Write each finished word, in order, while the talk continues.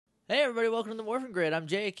Hey everybody, welcome to the Morphin Grid. I'm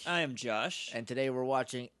Jake. I am Josh. And today we're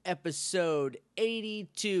watching episode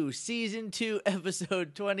 82, season 2,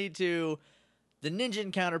 episode 22, The Ninja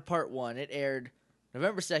Encounter Part 1. It aired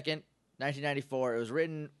November 2nd, 1994. It was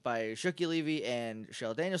written by Shuki Levy and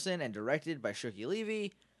Shel Danielson and directed by Shuki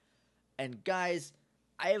Levy. And guys,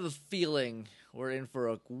 I have a feeling we're in for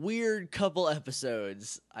a weird couple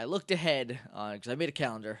episodes. I looked ahead because I made a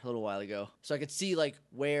calendar a little while ago so I could see like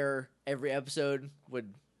where every episode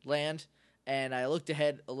would land, and I looked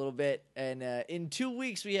ahead a little bit, and in 2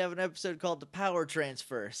 weeks we have an episode called The Power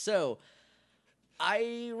Transfer. So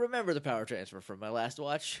I remember the Power Transfer from my last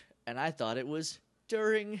watch, and I thought it was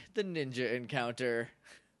during the ninja encounter.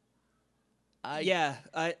 I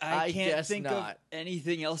can't think not. of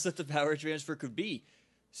anything else that the Power Transfer could be.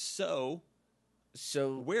 So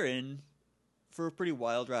we're in for a pretty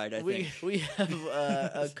wild ride, I think. We have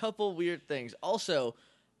a couple weird things. Also,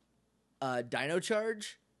 Dino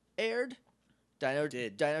Charge aired. Dino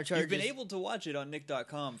Charge. You've been able to watch it on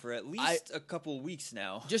Nick.com for at least a couple weeks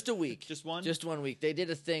now. Just a week. Just one? Just 1 week. They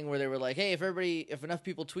did a thing where they were like, hey, if enough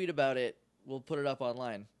people tweet about it, we'll put it up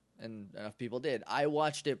online. And enough people did. I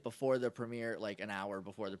watched it before the premiere, like an hour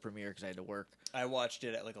before the premiere because I had to work. I watched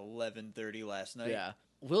it at like 11:30 last night. Yeah.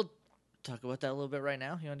 We'll talk about that a little bit right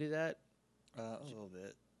now. You want to do that? A little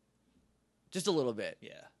bit. Just a little bit.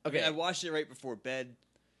 Yeah. Okay. I mean, I watched it right before bed.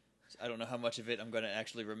 I don't know how much of it I'm going to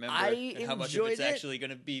actually remember. And how much of it's actually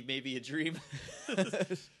going to be maybe a dream.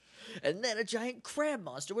 And then a giant crab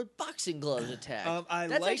monster with boxing gloves attack.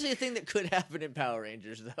 That's like... actually a thing that could happen in Power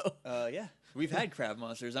Rangers, though. Yeah. We've had crab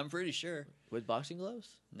monsters, I'm pretty sure. With boxing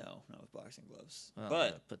gloves? No, not with boxing gloves. Oh,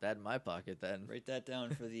 but put that in my pocket then. Write that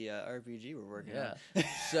down for the RPG we're working on.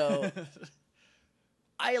 So,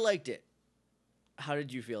 I liked it. How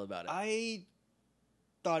did you feel about it? I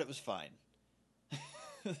thought it was fine.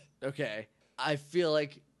 Okay. I feel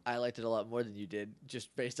like I liked it a lot more than you did,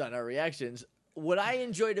 just based on our reactions. What I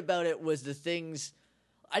enjoyed about it was the things...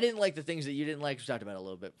 I didn't like the things that you didn't like. We talked about it a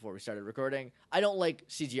little bit before we started recording. I don't like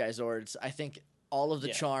CGI Zords. I think all of the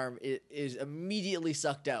charm is immediately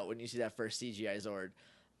sucked out when you see that first CGI Zord.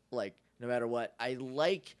 Like, no matter what. I don't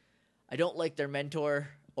like their mentor,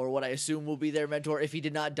 or what I assume will be their mentor if he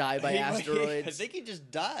did not die by asteroids. I think he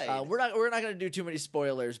just died. We're not going to do too many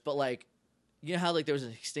spoilers, but like, you know how like there was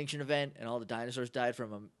an extinction event and all the dinosaurs died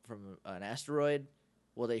from an asteroid?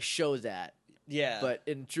 Well, they show that. Yeah. But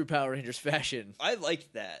in true Power Rangers fashion. I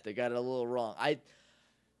liked that. They got it a little wrong.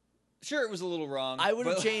 Sure, it was a little wrong. I would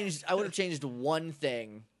have changed one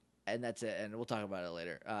thing, and that's it. And we'll talk about it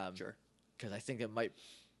later. Sure. Because I think it might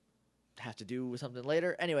have to do with something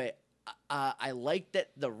later. Anyway, I like that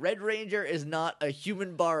the Red Ranger is not a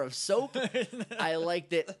human bar of soap. I like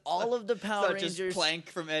that all of the Power Rangers... just Plank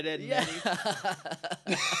from Ed, Edd, and Eddy.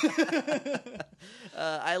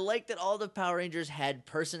 I like that all the Power Rangers had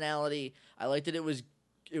personality. I like that it was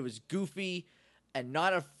goofy and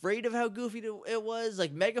not afraid of how goofy it was.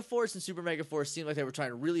 Like Megaforce and Super Megaforce seemed like they were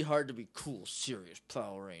trying really hard to be cool, serious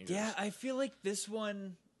Power Rangers. Yeah, I feel like this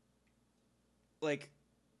one, like,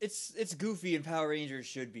 it's goofy and Power Rangers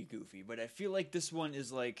should be goofy, but I feel like this one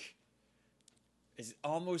is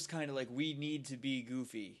almost kind of like we need to be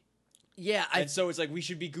goofy. Yeah, and so it's like we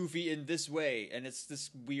should be goofy in this way, and it's this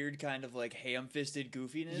weird kind of like ham-fisted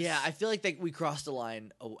goofiness. Yeah, I feel like we crossed a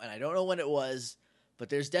line, and I don't know when it was, but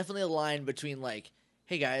there's definitely a line between like,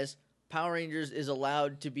 hey guys, Power Rangers is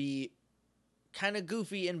allowed to be kind of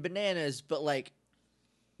goofy and bananas, but like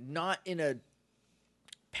not in a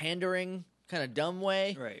pandering kind of dumb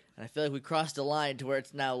way. Right. And I feel like we crossed a line to where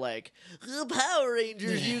it's now like, the Power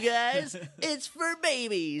Rangers, you guys, it's for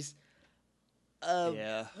babies.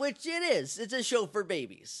 Which it is. It's a show for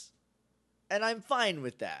babies. And I'm fine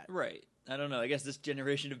with that. Right. I don't know. I guess this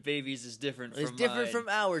generation of babies is different from from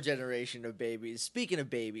our generation of babies. Speaking of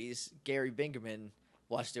babies, Gary Bingaman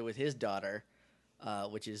watched it with his daughter,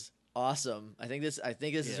 which is awesome. I think this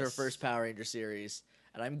is her first Power Ranger series.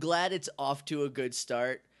 And I'm glad it's off to a good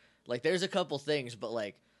start. Like, there's a couple things, but,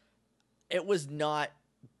 like, it was not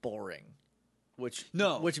boring. Which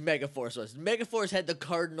Megaforce was. Megaforce had the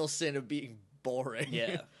cardinal sin of being boring.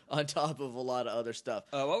 Yeah. On top of a lot of other stuff.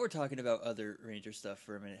 While we're talking about other Ranger stuff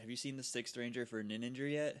for a minute, have you seen the 6th Ranger for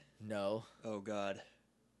Ninja yet? No. Oh, God.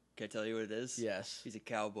 Can I tell you what it is? Yes. He's a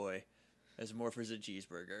cowboy. As morphers a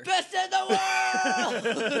cheeseburger. Best in the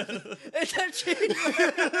world! It's a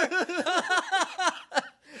cheeseburger!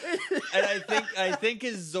 And I think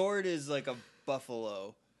his Zord is like a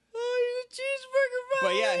buffalo. Oh, he's a cheeseburger.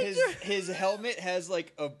 But yeah, his helmet has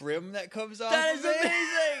like a brim that comes off. That is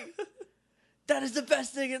amazing. That is the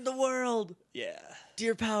best thing in the world. Yeah.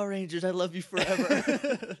 Dear Power Rangers, I love you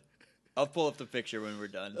forever. I'll pull up the picture when we're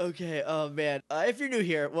done. Okay, oh man. If you're new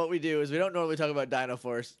here, what we do is we don't normally talk about Dino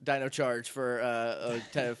Charge for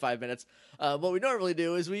 5 minutes. What we normally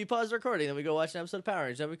do is we pause the recording, then we go watch an episode of Power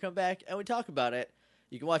Rangers, then we come back and we talk about it.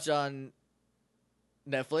 You can watch it on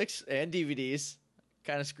Netflix and DVDs.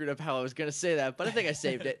 Kind of screwed up how I was going to say that, but I think I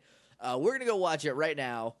saved it. We're going to go watch it right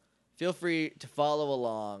now. Feel free to follow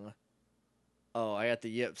along. Oh, I got the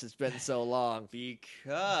yips. It's been so long.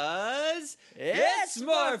 Because it's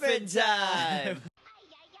Morphin' Time!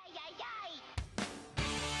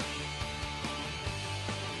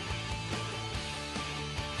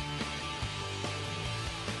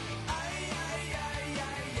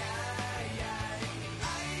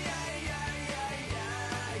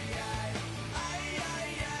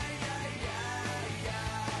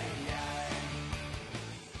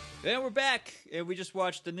 And we're back, and we just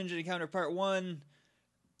watched the Ninja Encounter Part 1,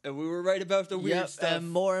 and we were right about the weird stuff.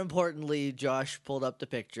 And more importantly, Josh pulled up the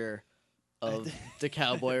picture of the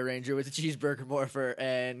Cowboy Ranger with the cheeseburger morpher,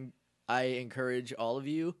 and I encourage all of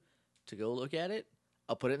you to go look at it.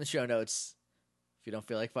 I'll put it in the show notes if you don't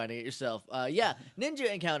feel like finding it yourself.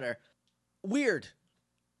 Ninja Encounter. Weird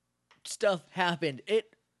stuff happened.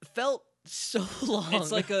 It felt so long.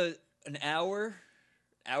 It's like an hour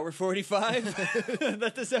 45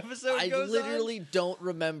 that this episode goes on. I literally don't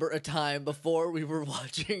remember a time before we were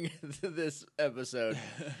watching this episode.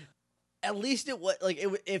 At least it was like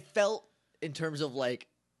it felt in terms of like,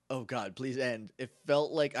 oh god, please end. It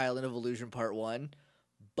felt like Island of Illusion Part 1,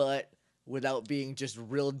 but without being just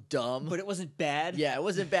real dumb. But it wasn't bad. Yeah, it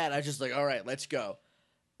wasn't bad. I was just like, all right, let's go.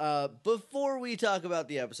 Before we talk about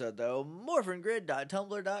the episode, though,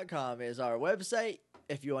 morphingrid.tumblr.com is our website.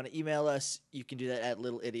 If you want to email us, you can do that at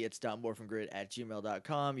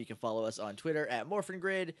littleidiots.morphingrid@gmail.com. You can follow us on Twitter at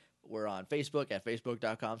morphingrid. We're on Facebook at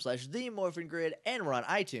facebook.com/themorphingrid, and we're on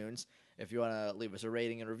iTunes. If you want to leave us a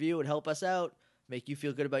rating and review and help us out, make you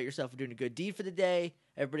feel good about yourself for doing a good deed for the day,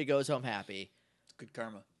 everybody goes home happy. It's good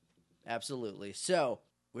karma. Absolutely. So,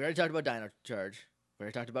 we already talked about Dino Charge. We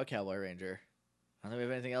already talked about Cowboy Ranger. I don't think we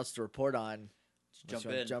have anything else to report on.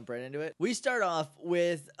 Jump right into it. We start off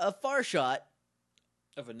with a far shot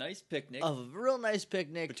of a nice picnic. Of a real nice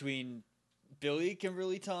picnic. Between Billy,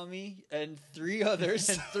 Kimberly, Tommy, and 3 others.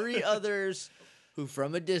 And 3 others who,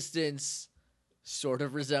 from a distance, sort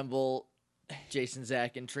of resemble Jason,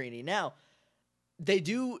 Zach, and Trini. Now, they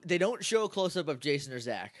don't show a close-up of Jason or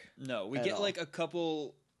Zach. No, we get, like, a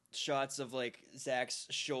couple shots of, like, Zach's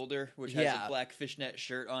shoulder, which has a black fishnet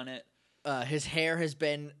shirt on it. His hair has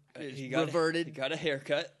been reverted. He got a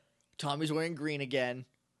haircut. Tommy's wearing green again.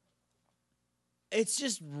 It's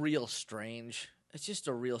just real strange. It's just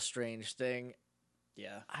a real strange thing.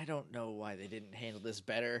 Yeah. I don't know why they didn't handle this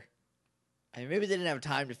better. I mean, maybe they didn't have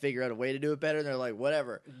time to figure out a way to do it better, and they're like,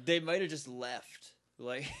 whatever. They might have just left.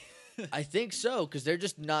 Like, I think so, because they're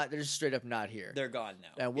just straight up not here. They're gone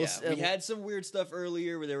now. And we had some weird stuff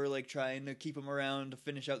earlier where they were like trying to keep them around to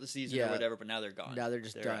finish out the season or whatever, but now they're gone. Now they're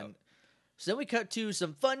just done. Out. So then we cut to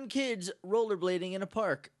some fun kids rollerblading in a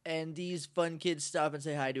park, and these fun kids stop and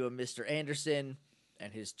say hi to a Mr. Anderson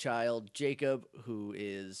and his child, Jacob, who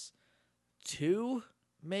is 2,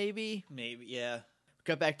 maybe? Maybe, yeah.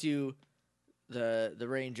 Cut back to the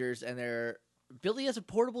Rangers, and Billy has a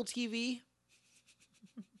portable TV,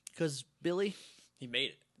 because Billy... He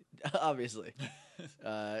made it. Obviously.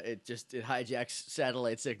 It hijacks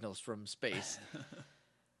satellite signals from space.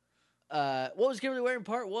 What was Kimberly wearing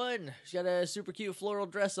Part 1? She got a super cute floral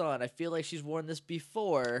dress on. I feel like she's worn this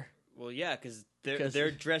before. Well, yeah, because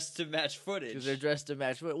they're dressed to match footage. Because they're dressed to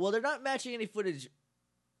match footage. Well, they're not matching any footage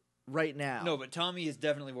right now. No, but Tommy has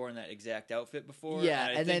definitely worn that exact outfit before. Yeah,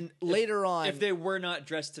 and then later on... If they were not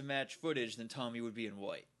dressed to match footage, then Tommy would be in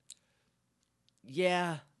white.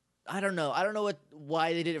 Yeah, I don't know. I don't know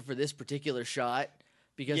why they did it for this particular shot.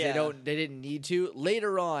 Because they didn't need to.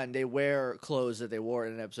 Later on, they wear clothes that they wore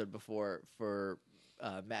in an episode before for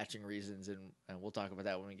matching reasons, and we'll talk about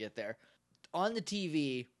that when we get there. On the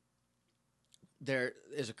TV, there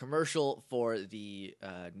is a commercial for the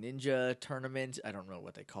Ninja tournament. I don't know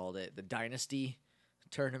what they called it. The Dynasty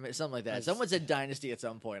tournament, something like that. Someone said Dynasty at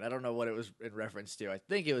some point. I don't know what it was in reference to. I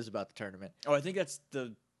think it was about the tournament. Oh, I think that's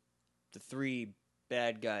the 3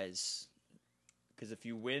 bad guys. Because if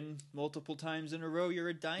you win multiple times in a row, you're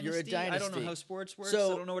a dynasty. You're a dynasty. I don't know how sports works.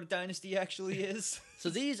 So, I don't know what a dynasty actually is.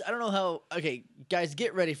 So these, I don't know how... Okay, guys,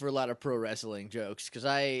 get ready for a lot of pro wrestling jokes, because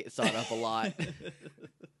I thought up a lot.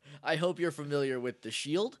 I hope you're familiar with The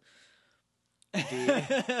Shield.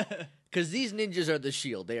 Because these ninjas are The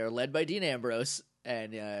Shield. They are led by Dean Ambrose,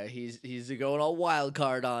 and he's going all wild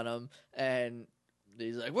card on them. And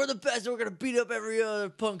he's like, we're the best, and we're going to beat up every other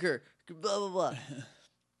punker. Blah, blah, blah.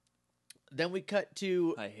 Then we cut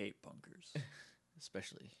to I hate bunkers.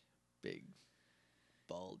 especially big,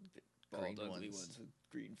 bald green ugly ones. ones with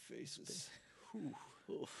green faces.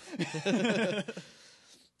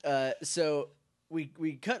 So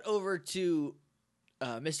we cut over to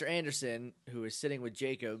Mr. Anderson, who is sitting with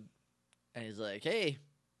Jacob, and he's like, "Hey,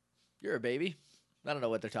 you're a baby." I don't know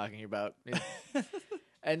what they're talking about.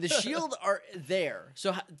 And the Shield are there.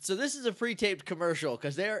 So this is a pre-taped commercial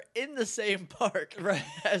because they're in the same park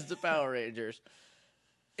as the Power Rangers.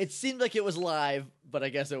 It seemed like it was live, but I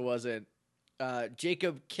guess it wasn't.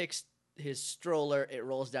 Jacob kicks his stroller. It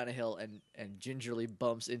rolls down a hill and gingerly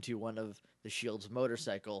bumps into one of the Shield's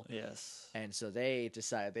motorcycle. Yes. And so they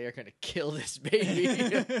decide they are going to kill this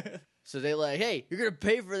baby. So they like, "Hey, you're going to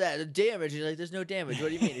pay for that. The damage." He's like, "There's no damage. What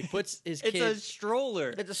do you mean?" He puts his kid... It's a stroller.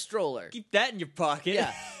 It's a stroller. Keep that in your pocket.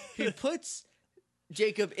 Yeah. He puts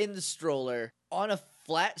Jacob in the stroller on a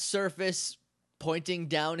flat surface pointing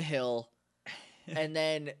downhill. And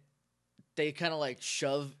then they kind of like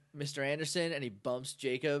shove Mr. Anderson and he bumps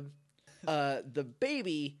Jacob. The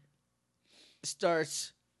baby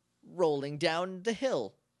starts rolling down the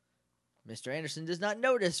hill. Mr. Anderson does not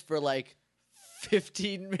notice for like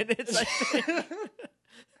 15 minutes, I think.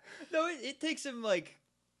 No, it takes him like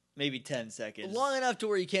maybe 10 seconds. Long enough to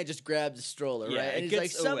where you can't just grab the stroller, Yeah, right? And it he's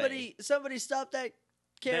like, gets somebody stop that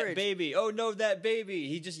carriage. That baby. Oh, no, that baby.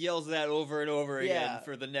 He just yells that over and over again Yeah.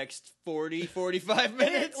 for the next 40, 45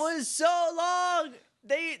 minutes. It was so long.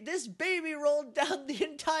 This baby rolled down the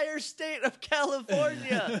entire state of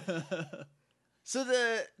California. So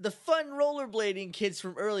the fun rollerblading kids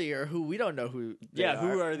from earlier, who we don't know who they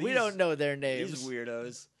who are these? We don't know their names. These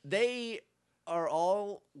weirdos. They are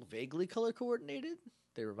all vaguely color coordinated.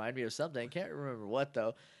 They remind me of something. Can't remember what,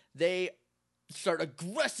 though. They start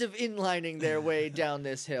aggressive inlining their way down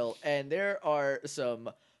this hill, and there are some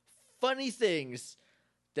funny things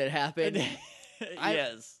that happen.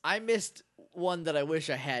 Yes. I missed one that I wish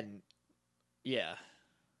I hadn't, Yeah.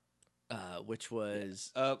 which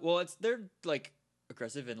was... well, they're like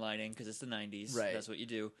aggressive inlining because it's the 90s. Right. That's what you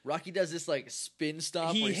do. Rocky does this like spin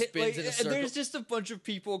stop where he hit, spins in a and circle. there's just a bunch of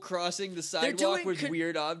people crossing the sidewalk doing with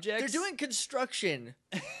weird objects. They're doing construction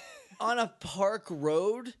on a park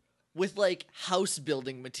road with like house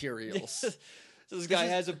building materials. So this guy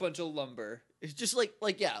has a bunch of lumber. It's just like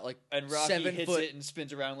And Rocky 7 hits foot. it and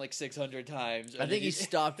spins around like 600 times. I think he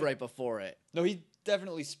stopped right before it. No, he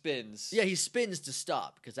definitely spins. Yeah, he spins to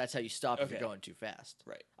stop because that's how you stop if Okay. you're going too fast.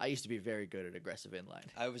 Right. I used to be very good at aggressive inline.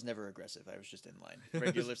 I was never aggressive. I was just inline.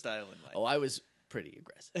 Regular style inline. Oh, I was pretty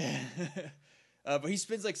aggressive. But he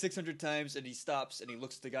spins like 600 times and he stops and he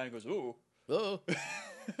looks at the guy and goes, "Ooh." Oh.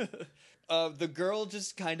 The girl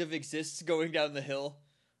just kind of exists going down the hill.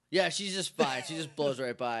 Yeah, she's just fine. She just blows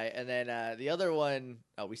right by. And then the other one,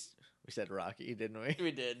 we said Rocky, didn't we?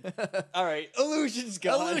 We did. All right, illusion's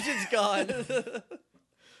gone. Illusion's gone.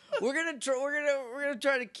 we're gonna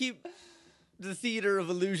try to keep the theater of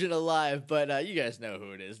illusion alive, but you guys know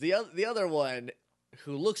who it is. The other one,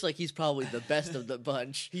 who looks like he's probably the best of the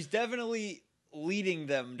bunch. He's definitely leading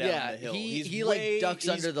them down the hill. He like ducks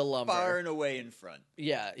under the lumber, far and away in front.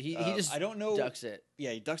 Yeah, he just I don't know. ducks it.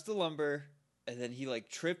 Yeah, he ducks the lumber, and then he like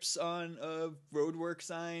trips on a roadwork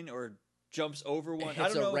sign or jumps over one. I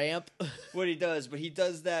It's don't a know ramp. what he does, but he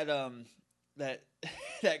does that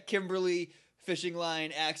that Kimberly fishing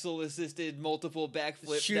line axle assisted multiple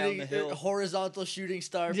backflip down the hill. Horizontal shooting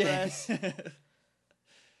star press.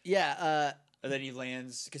 Yeah. And then he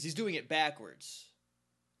lands because he's doing it backwards.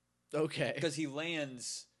 Okay. Because he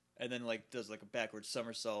lands and then like does like a backwards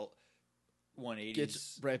somersault, 180s,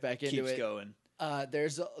 Gets right back into keeps it. going.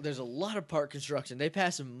 There's a lot of park construction. They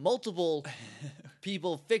pass multiple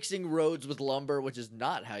people fixing roads with lumber, which is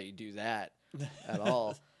not how you do that at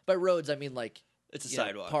all. By roads, I mean like It's a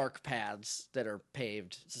sidewalk. Park paths that are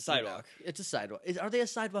paved. It's a sidewalk. It's a sidewalk. Are they a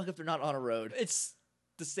sidewalk if they're not on a road? It's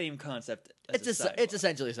the same concept as It's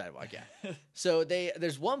essentially a sidewalk, yeah. So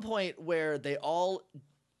there's one point where they all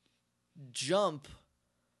jump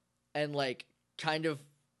and like kind of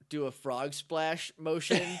do a frog splash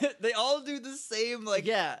motion. They all do the same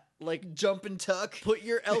like jump and tuck. Put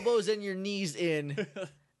your elbows and your knees in,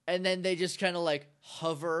 and then they just kind of like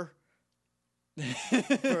hover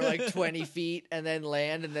for like 20 feet and then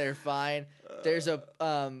land, and they're fine. There's a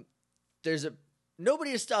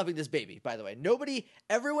nobody is stopping this baby, by the way.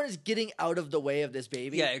 Everyone is getting out of the way of this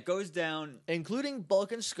baby. Yeah, it goes down, including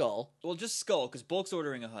Bulk and Skull. Well, just Skull, because Bulk's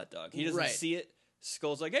ordering a hot dog. He doesn't Right. see it.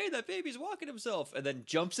 Skull's like, "Hey, that baby's walking himself," and then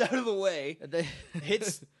jumps out of the way,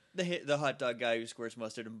 hits the hot dog guy who squirts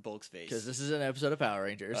mustard in Bulk's face. Because this is an episode of Power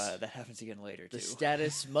Rangers. That happens again later, too. The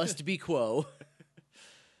status must be quo.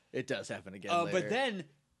 It does happen again later. But then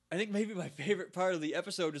I think maybe my favorite part of the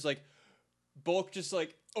episode is like Bulk just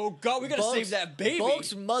like, oh god, we gotta save that baby.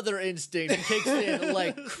 Bulk's mother instinct kicks in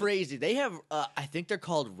like crazy. They have, I think they're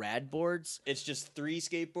called rad boards. It's just 3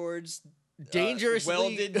 skateboards dangerously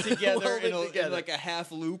welded together in like a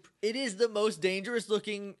half loop. It is the most dangerous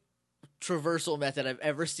looking traversal method I've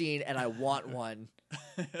ever seen, and I want one.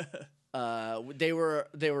 They were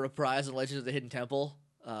a prize in Legends of the Hidden Temple,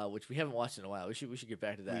 which we haven't watched in a while. We should get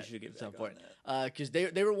back to that. We should get at some back point, on because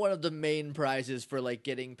they were one of the main prizes for like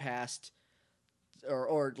getting past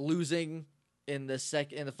or losing in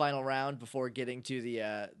the final round before getting to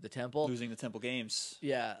the temple. Losing the temple games.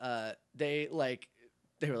 Yeah, they were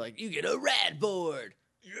like, you get a rad board.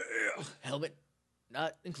 Yeah. Helmet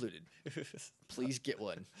not included. Please get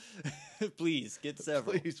one. Please get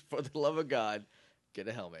several. Please, for the love of God, get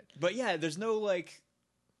a helmet. But yeah, there's no like,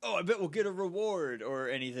 oh, I bet we'll get a reward or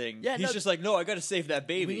anything. Yeah, he's just like, no, I got to save that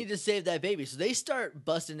baby. We need to save that baby. So they start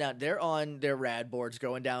busting down. They're on their rad boards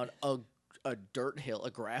going down a dirt hill,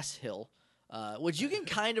 a grass hill, which you can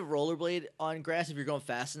kind of rollerblade on grass if you're going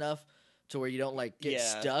fast enough to where you don't like get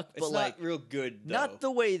stuck. But it's like not real good, though. Not the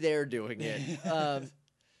way they're doing it.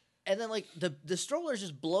 And then like the stroller's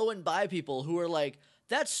just blowing by people who are like,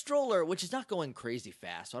 that stroller, which is not going crazy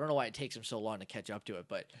fast. So I don't know why it takes them so long to catch up to it.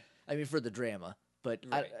 But I mean, for the drama. But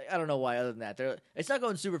right. I don't know why other than that. It's not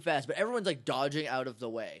going super fast, but everyone's like dodging out of the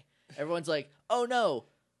way. Everyone's like, oh no.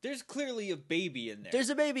 There's clearly a baby in there. There's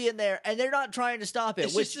a baby in there, and they're not trying to stop it.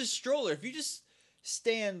 It's just a stroller. If you just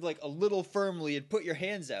stand like a little firmly and put your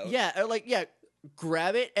hands out. Yeah, or like,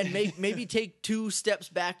 grab it and maybe take 2 steps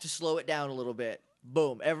back to slow it down a little bit.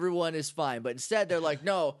 Boom, everyone is fine. But instead, they're like,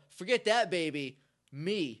 no, forget that baby.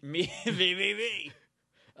 Me.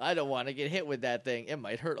 I don't want to get hit with that thing. It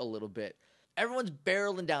might hurt a little bit. Everyone's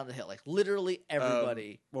barreling down the hill, like literally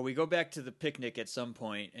everybody. Well, we go back to the picnic at some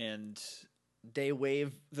point, and they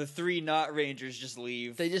wave. The 3 not Rangers just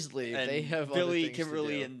leave. They just leave. And they have Billy,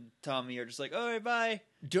 Kimberly, and Tommy are just like, all right, bye.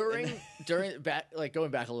 During back, like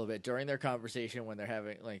going back a little bit, during their conversation when they're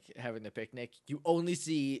having the picnic, you only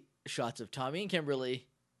see shots of Tommy and Kimberly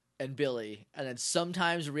and Billy, and then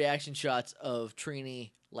sometimes reaction shots of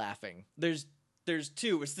Trini laughing. There's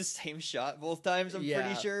 2. It's the same shot both times, I'm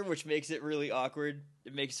pretty sure, which makes it really awkward.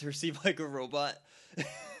 It makes her seem like a robot.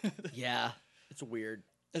 Yeah, it's weird.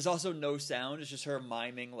 There's also no sound. It's just her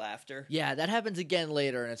miming laughter. Yeah, that happens again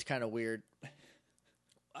later, and it's kind of weird.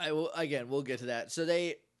 We'll get to that. So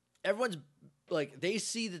everyone's like, they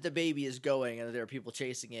see that the baby is going, and that there are people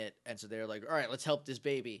chasing it, and so they're like, all right, let's help this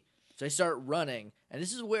baby. So they start running, and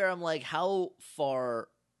this is where I'm like, how far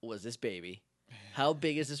was this baby? How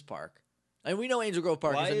big is this park? And we know Angel Grove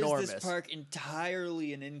Park is enormous. Why is this park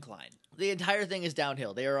entirely an incline? The entire thing is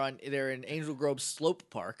downhill. They're in Angel Grove Slope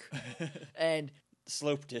Park, and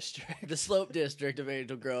Slope District. The Slope District of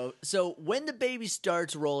Angel Grove. So when the baby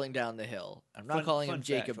starts rolling down the hill, I'm not calling him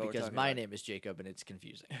Jacob because my name is Jacob and it's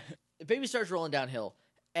confusing. The baby starts rolling downhill,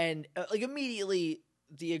 and like immediately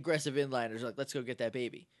the aggressive inliners are like, let's go get that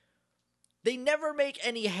baby. They never make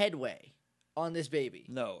any headway on this baby.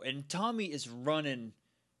 No, and Tommy is running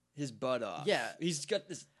his butt off. Yeah. He's got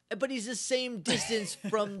this... But he's the same distance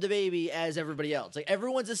from the baby as everybody else. Like,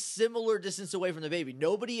 everyone's a similar distance away from the baby.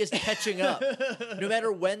 Nobody is catching up, no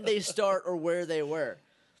matter when they start or where they were.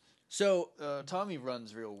 So Tommy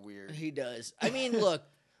runs real weird. He does. I mean, look.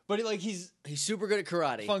 But he's super good at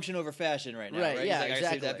karate. Function over fashion right now, right? Yeah, he's like, exactly. I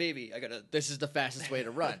gotta save that baby. This is the fastest way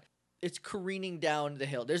to run. It's careening down the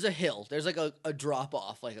hill. There's a hill. There's like a drop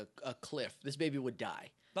off, like a cliff. This baby would die.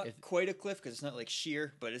 Not quite a cliff because it's not like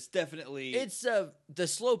sheer, but it's definitely. It's the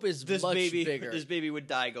slope is much bigger. This baby would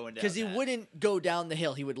die going down. Because he wouldn't go down the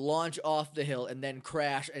hill. He would launch off the hill and then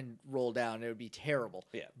crash and roll down. It would be terrible.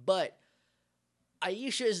 Yeah. But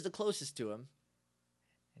Aisha is the closest to him,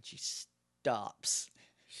 and she stops.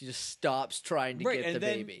 She just stops trying to get the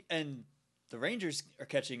baby. And the Rangers are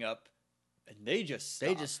catching up, and they just stop.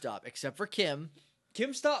 They just stop, except for Kim.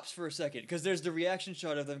 Kim stops for a second because there's the reaction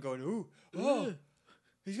shot of them going, ooh, oh.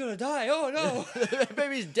 He's gonna die. Oh no. That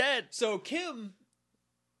baby's dead. So Kim,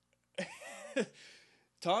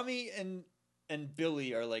 Tommy and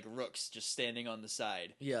Billy are like rooks just standing on the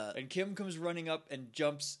side. Yeah. And Kim comes running up and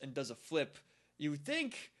jumps and does a flip. You would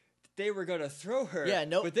think they were gonna throw her. Yeah,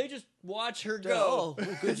 nope. But they just watch her go.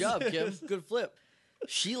 Oh, good job, Kim. Good flip.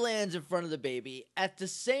 She lands in front of the baby. At the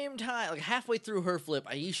same time, like halfway through her flip,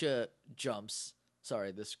 Aisha jumps.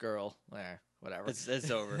 Sorry, this girl. Whatever.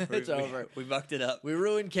 It's over. It's over. We mucked it up. We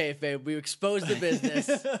ruined kayfabe. We exposed the business.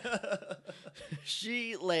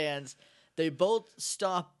 She lands. They both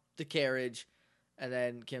stop the carriage, and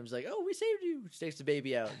then Kim's like, "Oh, we saved you." She takes the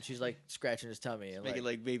baby out, and she's like scratching his tummy and making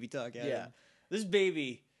like baby talk at him. Yeah. This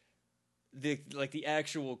baby the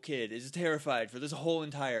actual kid is terrified for this whole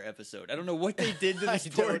entire episode. I don't know what they did to this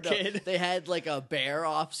poor kid. They had like a bear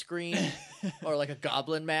off screen or like a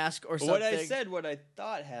goblin mask or something. What I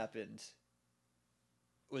thought happened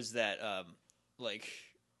was that like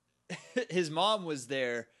his mom was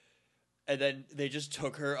there. And then they just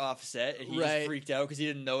took her off set, and he just freaked out because he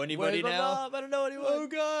didn't know anybody now. Mom? I don't know anyone. Oh,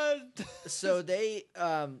 God. So they,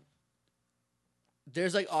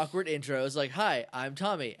 there's like awkward intros, like, hi, I'm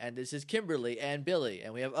Tommy, and this is Kimberly and Billy,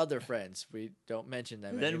 and we have other friends. We don't mention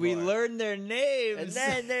them Then anymore. we learn their names.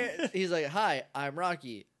 And then he's like, hi, I'm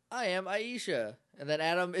Rocky. I am Aisha. And then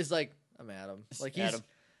Adam is like, I'm Adam. Like, he's Adam.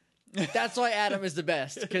 That's why Adam is the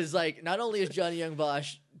best, because like not only is Johnny Young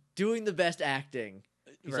Bosch doing the best acting,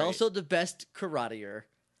 he's also the best karateer,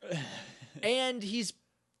 and he's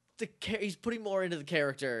putting more into the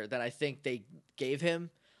character than I think they gave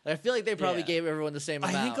him. Like, I feel like they probably gave everyone the same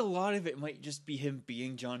amount. I think a lot of it might just be him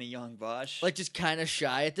being Johnny Young Bosch, like just kind of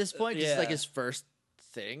shy at this point. Just like his first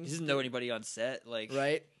thing. He doesn't know anybody on set, like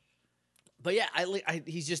right. But yeah,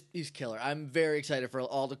 he's killer. I'm very excited for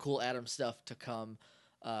all the cool Adam stuff to come.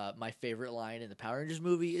 My favorite line in the Power Rangers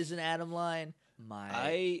movie is an Adam line.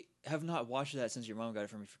 I have not watched that since your mom got it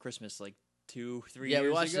for me for Christmas, like 2-3 years ago. Yeah,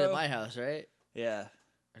 we watched it at my house, right? Yeah.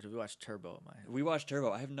 Or did we watch Turbo at my house? We watched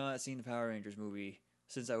Turbo. I have not seen the Power Rangers movie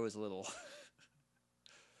since I was little.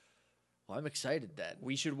 Well, I'm excited then.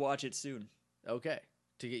 We should watch it soon. Okay.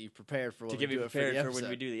 To get you prepared for when we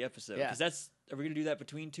do the episode. Yeah. Because are we going to do that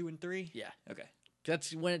between 2 and 3? Yeah. Okay.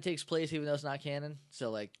 That's when it takes place, even though it's not canon.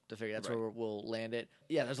 So, like, to figure that's where we'll land it.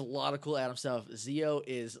 Yeah, there's a lot of cool Adam stuff. Zeo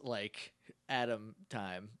is, like, Adam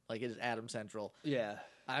time. Like, it is Adam Central. Yeah.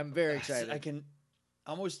 I'm very excited. I can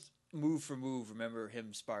almost move for move remember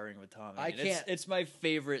him sparring with Tommy. I can't. It's my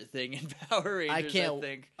favorite thing in Power Rangers,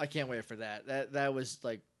 I can't wait for that. That was,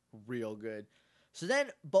 like, real good. So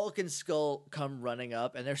then Bulk and Skull come running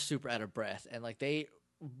up, and they're super out of breath. And, like, they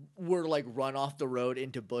were like run off the road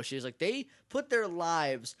into bushes. Like they put their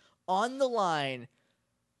lives on the line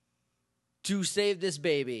to save this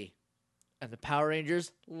baby, and the Power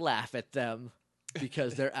Rangers laugh at them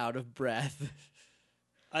because they're out of breath.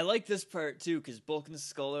 I like this part too because Bulk and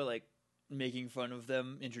Skull are like making fun of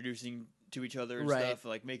them, introducing to each other and stuff,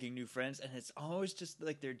 like making new friends, and it's always just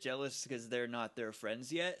like they're jealous because they're not their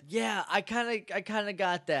friends yet. Yeah, I kind of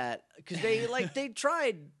got that because they they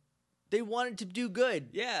tried. They wanted to do good.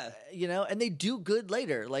 Yeah. You know, and they do good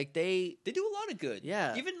later. Like, they do a lot of good.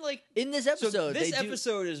 Yeah. Even, like... in this episode, so this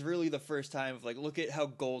episode is really the first time of, like, look at how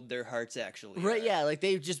gold their hearts actually are. Right, yeah. Like,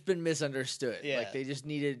 they've just been misunderstood. Yeah. Like, they just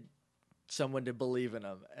needed someone to believe in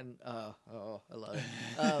them. And, I love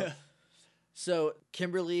it. So,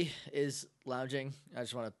 Kimberly is lounging. I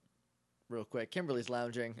just want to, real quick, Kimberly's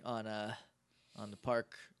lounging on the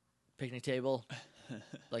park picnic table.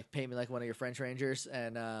 Like, pay me like one of your French Rangers,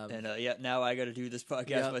 and yeah, now I got to do this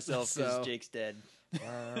podcast myself because Jake's dead.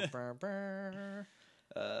 Cut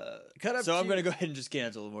up. So I'm gonna go ahead and just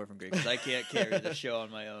cancel the Morphin Grid because I can't carry the show on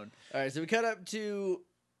my own. All right, so we cut up to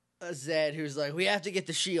Zed, who's like, "We have to get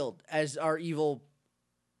the shield as our evil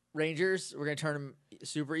Rangers. We're gonna turn them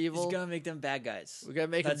super evil. He's gonna make them bad guys. We're gonna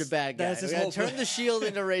make them the bad guys. We're gonna turn the shield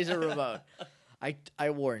into Razor Ramon." I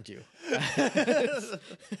warned you. Say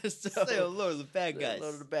hello to the bad guys.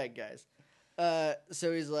 Hello to the bad guys.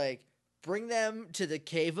 So he's like, bring them to the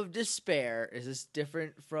Cave of Despair. Is this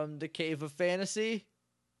different from the Cave of Fantasy?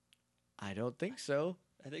 I don't think so.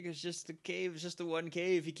 I think it's just the cave. It's just the one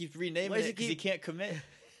cave. He keeps renaming it because he can't commit.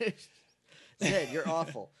 Zed, you're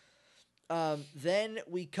awful. Then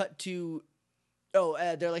we cut to...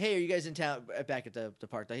 they're like, hey, are you guys in town? Back at the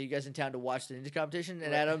park. Like, are you guys in town to watch the ninja competition?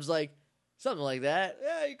 And Adam's like... something like that.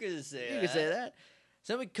 Yeah, you could say that. You could say that.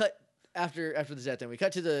 So then we cut after the Zed thing. We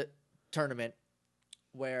cut to the tournament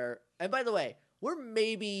where, and by the way, we're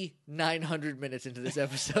maybe 900 minutes into this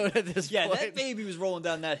episode at this point. Yeah, that baby was rolling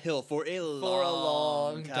down that hill for a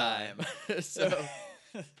long time. So,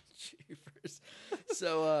 jeepers.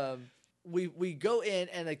 So we go in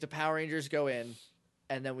and like the Power Rangers go in,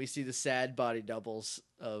 and then we see the sad body doubles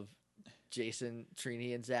of Jason,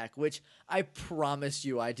 Trini, and Zach, which I promise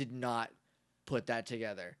you I did not put that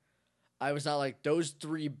together. I was not like, those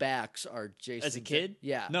three backs are Jason. As a kid?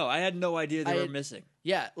 Yeah. No, I had no idea they were missing.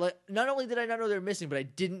 Yeah. Like, not only did I not know they were missing, but I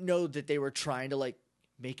didn't know that they were trying to like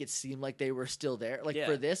make it seem like they were still there. Like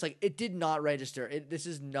for this, like it did not register. This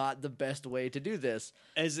is not the best way to do this.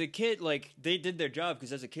 As a kid, like they did their job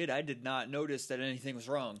because as a kid, I did not notice that anything was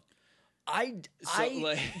wrong. I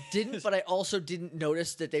didn't, but I also didn't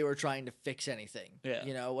notice that they were trying to fix anything. Yeah,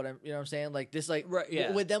 you know what I'm saying? Like this, like right,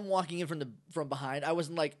 yeah. With them walking in from behind, I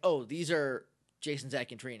wasn't like, oh, these are Jason,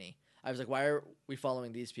 Zach, and Trini. I was like, why are we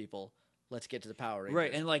following these people? let's get to the Power Rangers.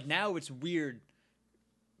 Right, and like now it's weird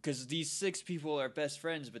because these 6 people are best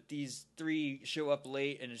friends, but these 3 show up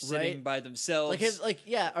late and are sitting by themselves.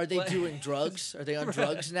 Are they doing drugs? Are they on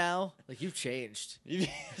drugs now? Like, you've changed.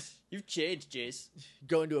 You've changed, Jace.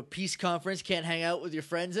 Going to a peace conference, can't hang out with your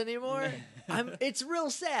friends anymore? It's real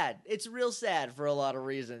sad. It's real sad for a lot of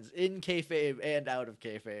reasons, in kayfabe and out of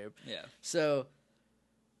kayfabe. Yeah. So,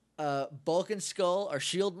 Bulk and Skull are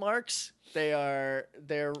shield marks. They're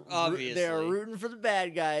rooting for the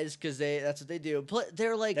bad guys because that's what they do.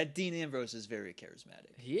 They're like that. Dean Ambrose is very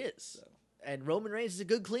charismatic. He is, so. And Roman Reigns is a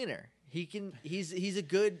good cleaner. He's a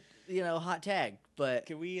good hot tag. But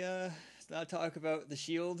can we not talk about the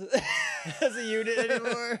Shield as a unit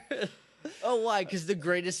anymore? Oh, why? Because the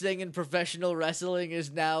greatest thing in professional wrestling is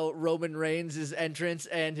now Roman Reigns' entrance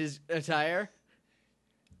and his attire.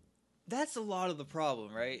 That's a lot of the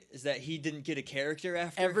problem, right? Is that he didn't get a character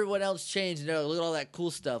after everyone else changed. No, look at all that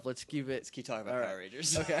cool stuff. Let's keep talking about Power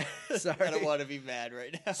Rangers. Okay, sorry. I don't want to be mad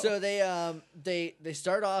right now. So they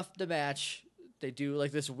start off the match. They do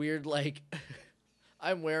like this weird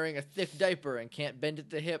I'm wearing a thick diaper and can't bend at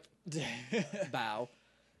the hip bow,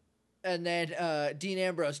 and then Dean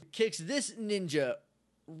Ambrose kicks this ninja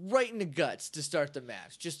right in the guts to start the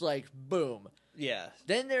match, just like boom. Yeah.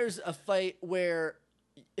 Then there's a fight where.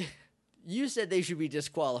 You said they should be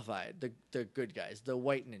disqualified, the good guys, the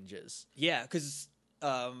white ninjas. Yeah, because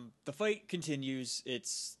the fight continues.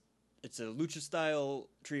 It's a lucha-style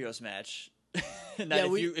trios match.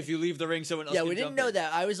 If you leave the ring, someone else can we didn't jump know in.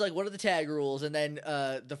 that. I was like, what are the tag rules? And then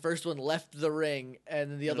the first one left the ring,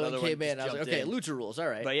 and then the other one came in. I was like, okay, lucha rules, all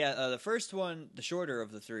right. But yeah, the first one, the shorter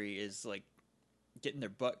of the 3, is like getting their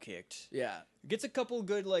butt kicked. Yeah. Gets a couple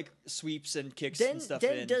good like sweeps and kicks and stuff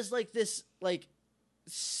then does like this like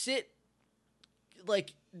sit...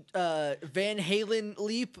 like Van Halen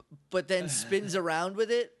leap, but then spins around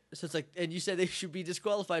with it. So it's like, and you said they should be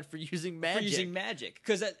disqualified for using magic.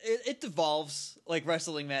 Because it devolves like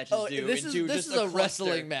wrestling matches do. This is a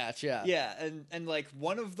wrestling match, yeah. Yeah, and like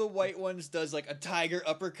one of the white ones does like a tiger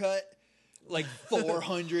uppercut, like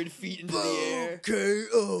 400 feet into the air.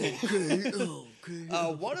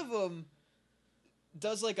 Okay. One of them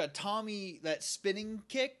does like a that spinning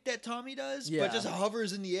kick that Tommy does, but just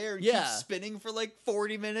hovers in the air and keeps spinning for like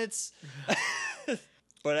 40 minutes.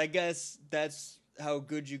 But I guess that's how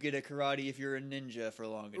good you get at karate if you're a ninja for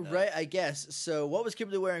long enough. Right, I guess. So what was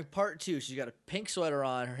Kimberly wearing part 2? She's got a pink sweater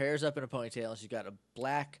on, her hair's up in a ponytail, she's got a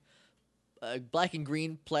black and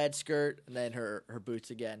green plaid skirt, and then her boots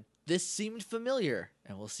again. This seemed familiar,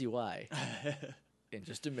 and we'll see why in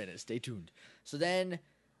just a minute. Stay tuned. So then...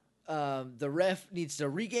 the ref needs to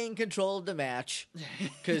regain control of the match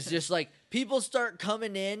because just like people start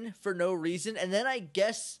coming in for no reason, and then I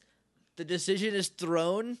guess the decision is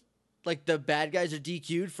thrown, like the bad guys are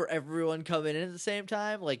DQ'd for everyone coming in at the same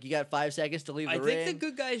time. Like you got 5 seconds to leave the ring. I think the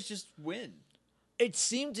good guys just win. It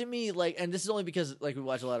seemed to me like, and this is only because like we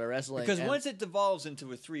watch a lot of wrestling. Because once it devolves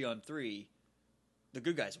into a 3-on-3, the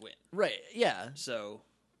good guys win. Right? Yeah. So.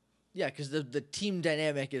 Yeah, because the team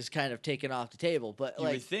dynamic is kind of taken off the table. But you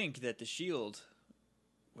would think that the Shield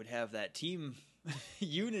would have that team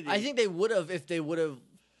unity. I think they would have if they would have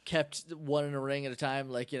kept one in a ring at a time,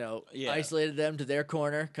 like isolated them to their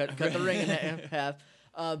corner, cut the ring in half.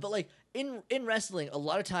 But like in wrestling, a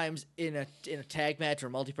lot of times in a tag match or a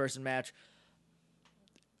multi-person match,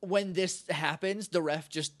 when this happens, the ref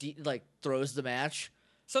just throws the match.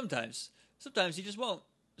 Sometimes he just won't.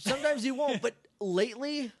 Sometimes he won't, but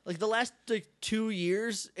lately, like the last 2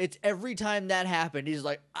 years, it's every time that happened, he's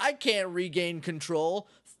like, I can't regain control.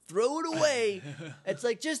 Throw it away. It's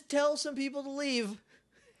like, just tell some people to leave.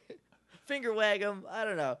 Finger wag them. I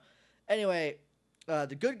don't know. Anyway,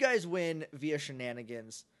 the good guys win via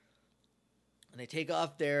shenanigans. And they take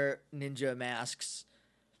off their ninja masks.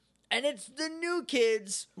 And it's the new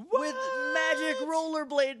kids with magic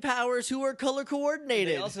rollerblade powers who are color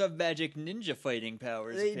coordinated. They also have magic ninja fighting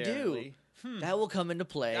powers. They apparently. do. That will come into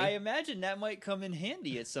play. I imagine that might come in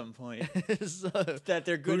handy at some point. So, that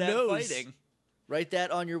they're good at fighting. Write that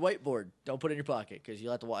on your whiteboard. Don't put it in your pocket because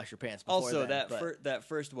you'll have to wash your pants before also, then. that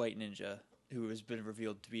first white ninja who has been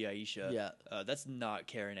revealed to be Aisha. That's not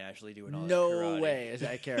Karen Ashley doing all that karate. No way is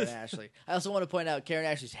that Karen Ashley. I also want to point out Karen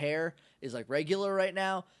Ashley's hair is like regular right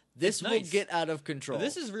now. This will get out of control.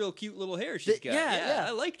 This is real cute little hair she's got. Yeah,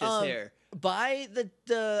 I like this hair. By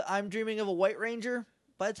the I'm Dreaming of a White Ranger,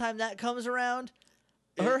 by the time that comes around,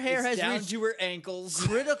 her hair has down reached to her ankles.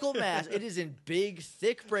 Critical mass. It is in big,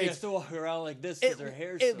 thick braids. She has to walk around like this because her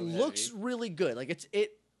hair is so looks heavy. Really good. Like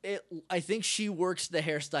I think she works the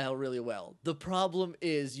hairstyle really well. The problem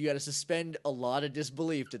is you got to suspend a lot of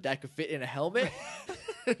disbelief that could fit in a helmet.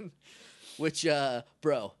 Which,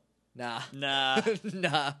 bro, nah.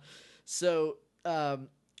 Nah. So,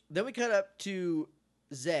 then we cut up to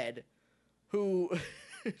Zed, who...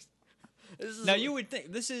 Now, you would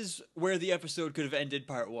think this is where the episode could have ended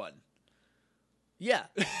part 1. Yeah.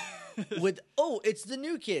 It's the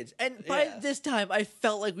new kids. And by this time, I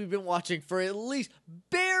felt like we've been watching for at least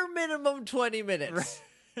bare minimum 20 minutes.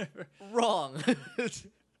 Wrong.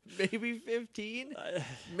 Maybe 15?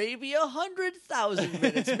 Maybe 100,000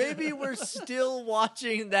 minutes. Maybe we're still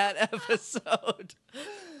watching that episode.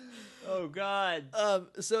 Oh, God.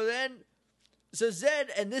 So Zed,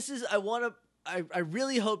 and this is, I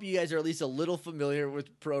really hope you guys are at least a little familiar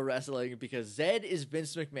with pro wrestling, because Zed is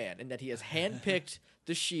Vince McMahon in that he has handpicked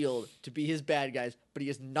the Shield to be his bad guys, but he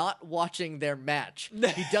is not watching their match.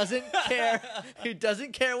 He doesn't care. He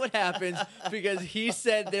doesn't care what happens because he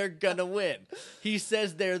said they're gonna win. He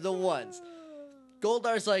says they're the ones.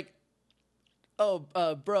 Goldar's like, oh,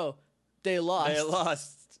 bro, they lost. They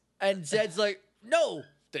lost. And Zed's like, no,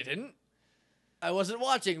 they didn't. I wasn't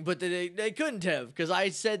watching, but they couldn't have because I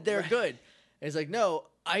said they're good. And he's like, no,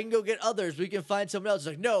 I can go get others. We can find someone else.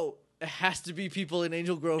 He's like, no, it has to be people in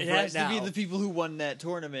Angel Grove right now. It has to be the people who won that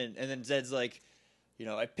tournament. And then Zed's like,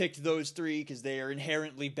 I picked those 3 because they are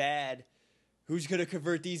inherently bad. Who's going to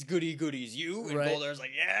convert these goodies? You? And Goldar's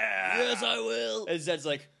like, yeah. Yes, I will. And Zed's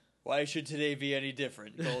like, why should today be any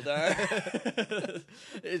different, Goldar?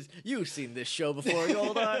 You've seen this show before,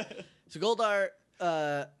 Goldar. So Goldar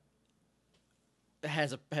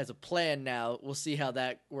has a plan now. We'll see how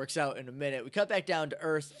that works out in a minute. We cut back down to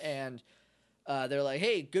Earth, and they're like,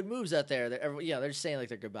 hey, good moves out there. They're just saying like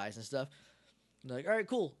their goodbyes and stuff. And they're like, all right,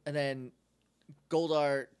 cool. And then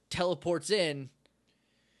Goldar teleports in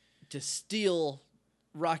to steal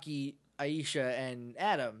Rocky, Aisha, and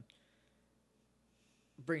Adam.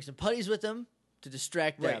 Bring some putties with them to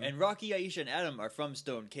distract them. Right, and Rocky, Aisha, and Adam are from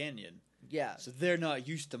Stone Canyon. Yeah. So they're not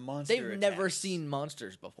used to monster They've attacks. never seen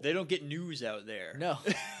monsters before. They don't get news out there. No.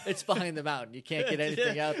 It's behind the mountain. You can't get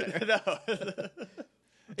anything out there. No.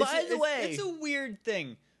 By the way... It's a weird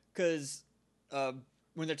thing, because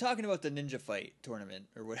when they're talking about the Ninja Fight tournament,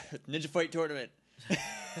 or what, Ninja Fight tournament,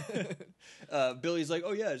 Billy's like,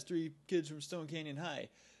 oh yeah, it's 3 kids from Stone Canyon High.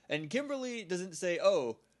 And Kimberly doesn't say,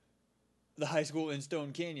 oh, the high school in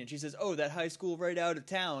Stone Canyon. She says, oh, that high school right out of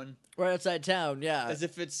town. Right outside town, yeah. As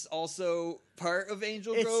if it's also part of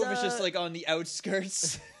Angel Grove. It's just like on the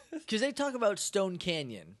outskirts. Because they talk about Stone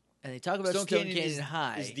Canyon. And they talk about Stone Canyon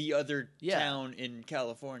High. Is the other town in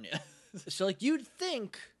California. So, like, you'd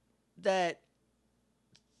think that,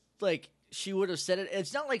 like, she would have said it.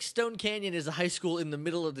 It's not like Stone Canyon is a high school in the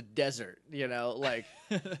middle of the desert, like,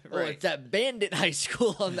 right. Or it's that bandit high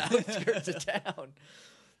school on the outskirts of town.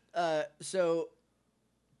 So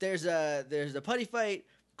there's a putty fight.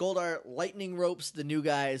 Goldar lightning ropes the new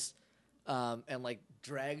guys, and like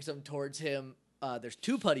drags them towards him. There's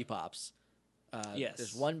 2 putty pops. Yes.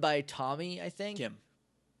 There's one by Tommy, I think. Kim.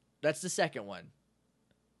 That's the second one.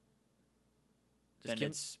 Then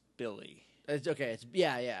it's Billy. It's okay.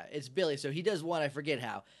 It's Billy. So he does one. I forget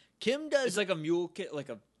how. Kim does. It's like a mule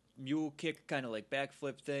kick, kind of like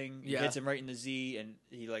backflip thing. He hits him right in the Z, and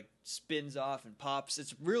he like spins off and pops.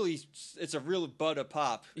 It's a real butter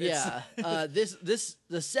pop.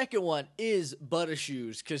 The second one is butter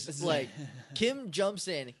shoes because like Kim jumps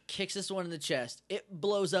in, kicks this one in the chest. It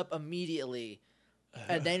blows up immediately,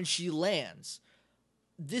 and then she lands.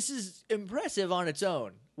 This is impressive on its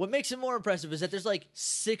own. What makes it more impressive is that there's like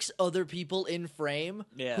 6 other people in frame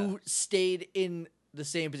who stayed in the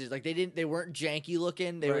same position. Like they weren't janky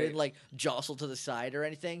looking. They didn't like jostle to the side or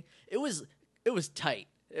anything. It was tight.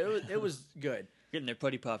 It was good. Getting their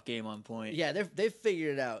putty pop game on point. Yeah, they've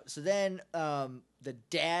figured it out. So then the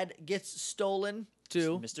dad gets stolen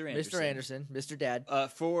too. Mr. Anderson. Mr. Dad.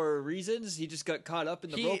 For reasons, he just got caught up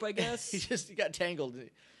in the rope, I guess. He got tangled.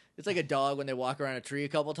 It's like a dog when they walk around a tree a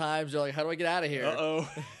couple times. They're like, how do I get out of here? Uh-oh.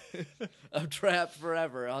 I'm trapped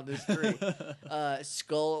forever on this tree.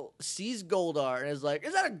 Skull sees Goldar and is like,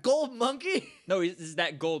 is that a gold monkey? No, it's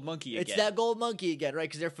that gold monkey again. It's that gold monkey again, right?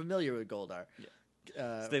 Because they're familiar with Goldar.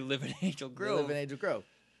 Yeah. So they live in Angel Grove.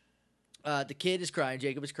 The kid is crying.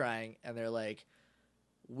 Jacob is crying. And they're like,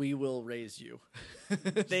 we will raise you.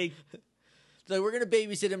 So we're going to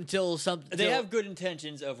babysit him till something. They have good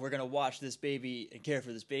intentions of we're going to watch this baby and care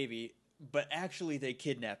for this baby, but actually they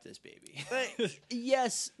kidnapped this baby.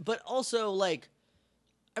 Yes, but also like,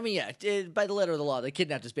 I mean, by the letter of the law, they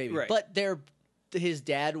kidnapped this baby. Right. But his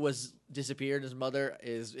dad was disappeared. His mother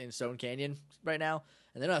is in Stone Canyon right now,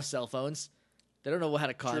 and they don't have cell phones. They don't know how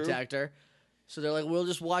to contact her. So they're like, we'll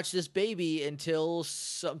just watch this baby until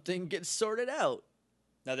something gets sorted out.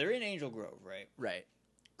 Now they're in Angel Grove, right? Right.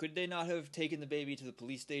 could they not have taken the baby to the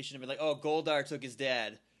police station and been like, "Oh, Goldar took his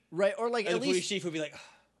dad," right? Or like and at the least police chief would be like,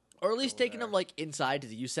 or at least taking him like inside to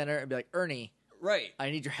the youth center and be like, Ernie, "Right, I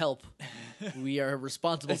need your help. We are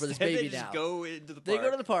responsible for this Instead, baby they now." just go into the park. They go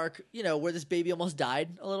to the park, where this baby almost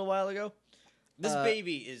died a little while ago. This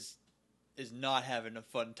baby is not having a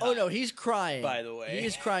fun time. Oh no, he's crying. By the way, he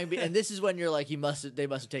is crying, and this is when you're like, they must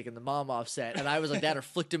have taken the mom off set, and I was like that, or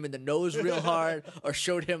flicked him in the nose real hard, or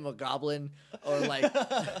showed him a goblin, or like,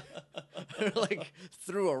 or like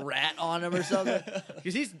threw a rat on him or something,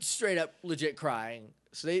 because he's straight up legit crying.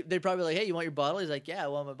 So they probably like, "Hey, you want your bottle?" He's like, "Yeah, I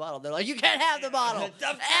want my bottle." They're like, "You can't have the bottle."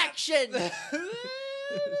 Action.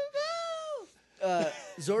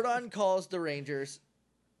 Zordon calls the Rangers,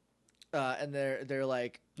 and they're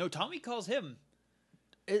like, no, Tommy calls him.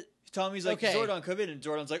 Tommy's like, okay. "Zordon, come in," and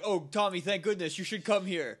Zordon's like, "Oh, Tommy, thank goodness, you should come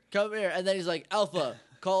here." Come here. And then he's like, Alpha,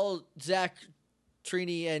 call Zach,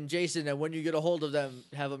 Trini, and Jason, and when you get a hold of them,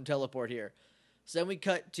 have them teleport here. So then we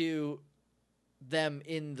cut to them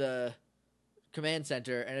in the command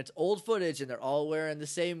center, and it's old footage, and they're all wearing the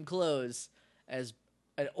same clothes as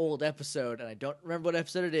an old episode, and I don't remember what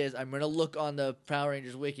episode it is. I'm going to look on the Power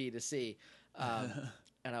Rangers wiki to see,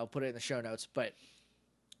 and I'll put it in the show notes. But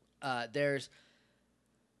there's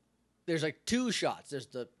like two shots. There's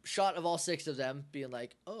the shot of all six of them being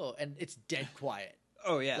like, "Oh," and it's dead quiet.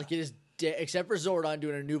 Oh yeah, like it is except for Zordon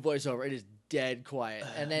doing a new voiceover. It is dead quiet.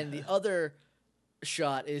 And then the other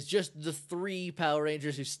shot is just the three Power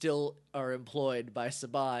Rangers who still are employed by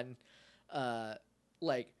Saban.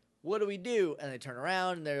 Like, what do we do? And they turn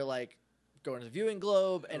around and they're like going to the viewing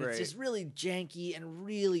globe, and it's just really janky and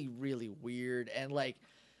really, really weird, and like.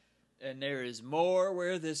 And there is more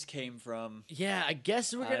where this came from. Yeah, I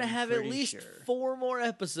guess we're gonna have at least 4 more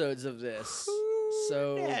episodes of this. Ooh,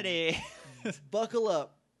 so, Daddy. Buckle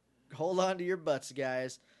up, hold on to your butts,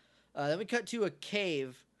 guys. Then we cut to a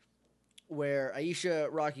cave where Aisha,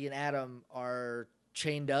 Rocky, and Adam are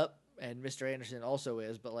chained up, and Mr. Anderson also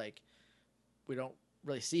is, but like we don't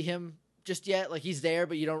really see him just yet. Like he's there,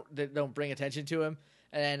 but they don't bring attention to him.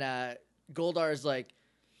 And then Goldar is like,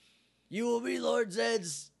 "You will be Lord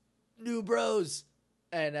Zed's new bros,"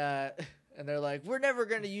 and they're like, "We're never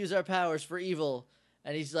going to use our powers for evil."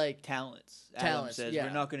 And he's like, Talents. Adam says, yeah.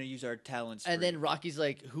 "We're not going to use our talents." And then Rocky's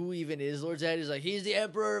like, "Who even is Lord Zed?" He's like, "He's the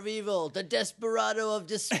Emperor of Evil, the Desperado of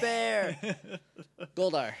Despair."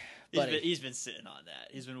 Goldar, buddy. He's been sitting on that.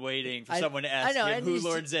 He's been waiting for someone to ask him who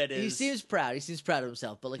Lord Zed is. He seems proud. He seems proud of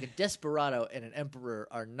himself. But like a Desperado and an Emperor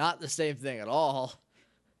are not the same thing at all.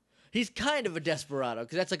 He's kind of a Desperado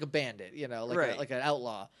because that's like a bandit, like an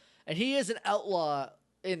outlaw. And he is an outlaw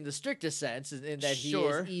in the strictest sense, in that he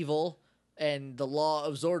is evil, and the law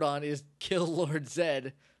of Zordon is kill Lord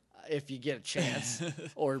Zed if you get a chance,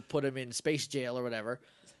 or put him in space jail or whatever.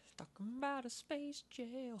 Talking about a space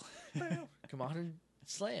jail. Come on and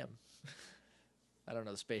slam. I don't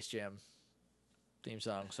know the Space Jam theme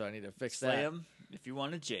song, so I need to fix that. Slam, if you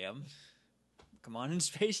want to jam. Come on and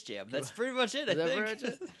Space Jam. That's pretty much it, I think. Pretty much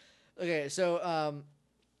it? Okay, so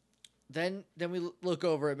Then we look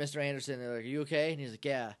over at Mr. Anderson, and they're like, "Are you okay?" And he's like,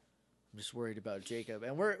 "Yeah, I'm just worried about Jacob."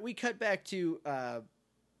 And we cut back to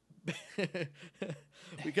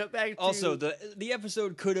Also, the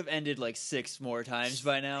episode could have ended like 6 more times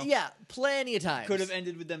by now. Yeah, plenty of times. Could have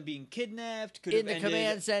ended with them being kidnapped. Could in have the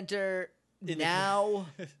command center now.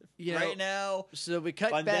 Right now. So we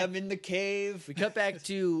cut on back them in the cave. We cut back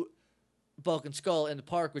to Bulk and Skull in the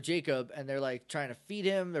park with Jacob, and they're like trying to feed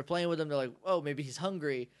him. They're playing with him. They're like, "Oh, maybe he's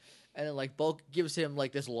hungry." And then, like, Bulk gives him,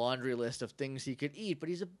 like, this laundry list of things he could eat, but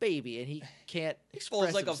he's a baby, and he can't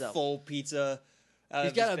express like himself. a full pizza.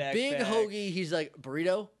 He's got a big hoagie. He's like,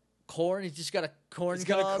 burrito, corn. He's just got a corn cob. He's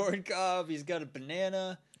got a corn cob. He's got a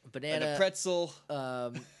banana. And a pretzel.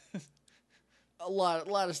 A lot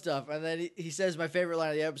of stuff. And then he says my favorite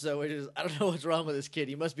line of the episode, which is, "I don't know what's wrong with this kid.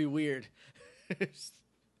 He must be weird."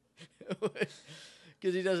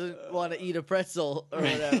 Because he doesn't want to eat a pretzel or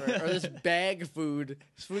whatever. Or this bag food.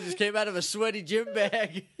 This food just came out of a sweaty gym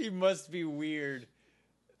bag. He must be weird.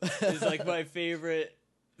 It's like my favorite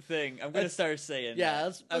thing. I'm going to start saying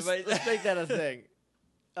that. Let's make that a thing.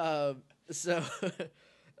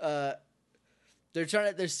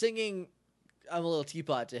 They're singing "I'm a Little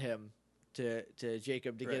Teapot" to him, to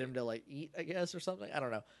Jacob, to get him to like eat, I guess, or something. I don't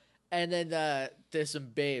know. And then there's some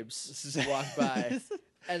babes walk by.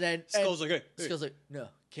 And then Skull's like, "Hey." Skull's like, "No,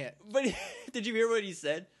 can't." But did you hear what he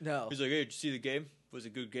said? No. He's like, "Hey, did you see the game? It was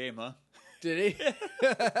a good game, huh?" Did he?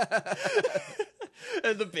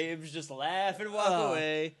 And the babes just laugh and walk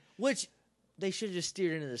away. Which they should have just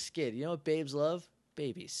steered into the skid. You know what babes love?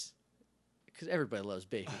 Babies. Because everybody loves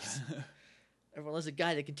babies. Everyone loves a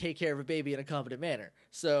guy that can take care of a baby in a competent manner.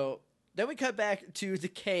 So then we cut back to the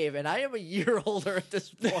cave, and I am a year older at this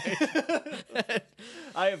point.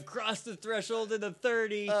 I have crossed the threshold into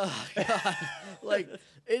 30. Oh, God. Like,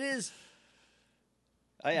 it is...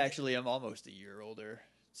 I actually am almost a year older.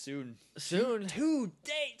 Soon. 2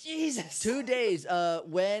 days. Jesus. 2 days.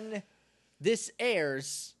 When this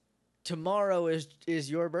airs, tomorrow is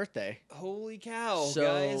your birthday. Holy cow, So-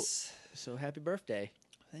 guys. So happy birthday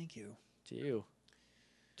Thank you. to you.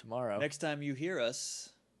 Tomorrow. Next time you hear us,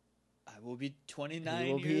 I will be 29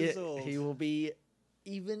 he will years be, old. He will be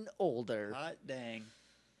even older. Hot dang.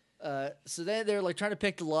 So then they're like trying to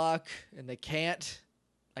pick the lock, and they can't,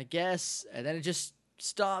 I guess. And then it just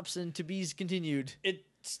stops, and to be's continued. It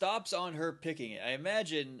stops on her picking it. I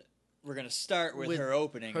imagine we're going to start with her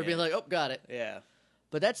opening Her it. being like, oh, got it. Yeah.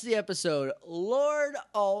 But that's the episode. Lord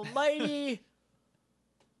Almighty,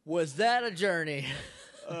 was that a journey?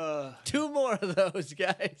 2 more of those,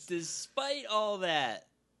 guys. Despite all that,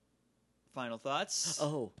 final thoughts?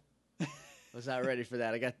 Oh, was not ready for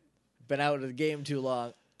that. Been out of the game too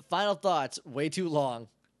long. Final thoughts, way too long.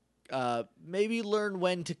 Maybe learn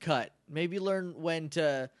when to cut. Maybe learn when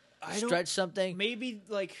to stretch something. Maybe,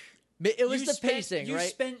 like... It was the pacing, right? You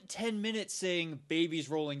spent 10 minutes saying babies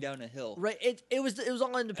rolling down a hill. Right. It was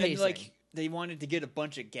all in the pacing. And, like, they wanted to get a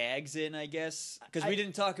bunch of gags in, I guess. Because we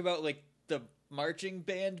didn't talk about, like, the marching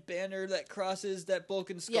band banner that crosses that Bulk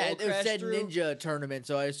and Skull it said through. ninja tournament,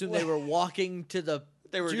 so I assume they were walking to the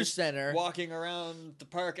juice just center. Walking around the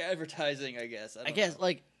park advertising, I guess. I guess,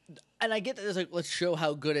 like, and I get that it's like, let's show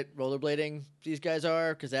how good at rollerblading these guys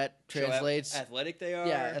are, because that translates. Show how athletic they are.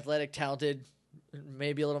 Yeah, athletic, talented,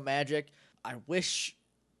 maybe a little magic. I wish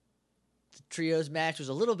the trios match was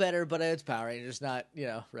a little better, but it's Power Rangers, not,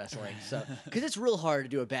 wrestling. So, because it's real hard to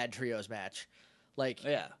do a bad trios match. Like,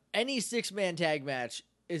 any 6-man tag match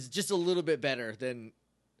is just a little bit better than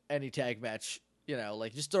any tag match.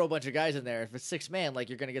 Like, just throw a bunch of guys in there. If it's 6-man, like,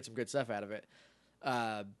 you're going to get some good stuff out of it.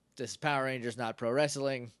 This is Power Rangers, not pro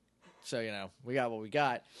wrestling. So, we got what we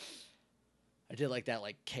got. I did like that,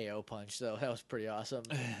 like, KO punch, though. That was pretty awesome.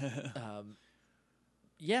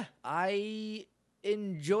 Yeah, I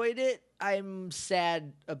enjoyed it. I'm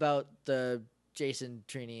sad about the Jason,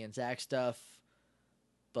 Trini, and Zach stuff,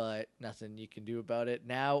 but nothing you can do about it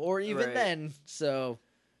now or even then. So,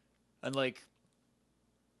 and like,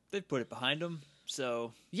 they put it behind them.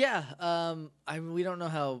 So yeah, we don't know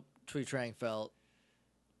how Tui Trang felt.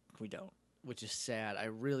 We don't, which is sad. I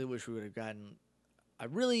really wish we would have gotten.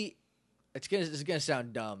 It's gonna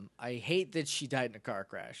sound dumb. I hate that she died in a car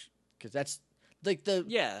crash, because that's. Like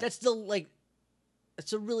that's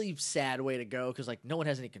it's a really sad way to go, because like no one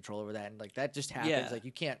has any control over that, and like that just happens. Yeah. Like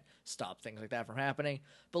you can't stop things like that from happening.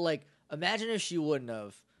 But like imagine if she wouldn't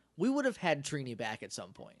have, we would have had Trini back at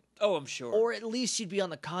some point. Oh, I'm sure. Or at least she'd be on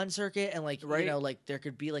the con circuit, and like like there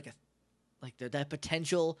could be like that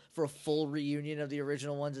potential for a full reunion of the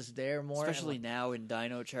original ones is there more, especially and, now in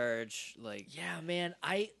Dino Charge. Like, yeah, man,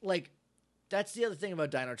 that's the other thing about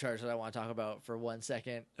Dino Charge that I want to talk about for 1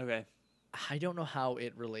 second. Okay. I don't know how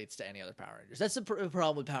it relates to any other Power Rangers. That's the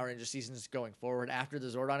problem with Power Ranger seasons going forward after the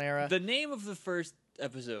Zordon era. The name of the first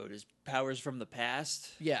episode is Powers from the Past.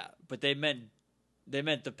 Yeah, but they meant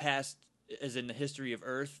the past as in the history of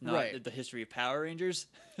Earth, not the history of Power Rangers.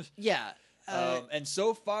 Yeah, and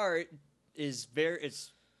so far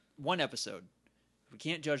it's one episode. We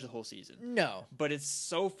can't judge the whole season. No. But it's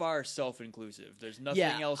so far self-inclusive. There's nothing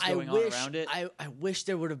else going on around it. I wish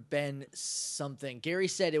there would have been something. Gary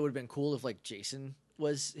said it would have been cool if, like, Jason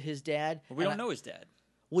was his dad. Well, we don't know his dad.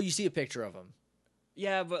 Well, you see a picture of him.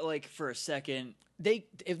 Yeah, but, like, for a second... It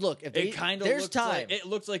kind of there's time. It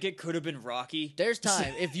looks like it could have been Rocky. There's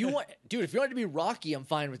time. If you want it to be Rocky, I'm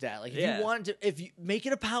fine with that. Like, if you wanted to... If you make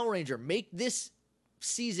it a Power Ranger, make this...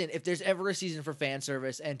 season, if there's ever a season for fan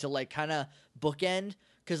service and to like kind of bookend,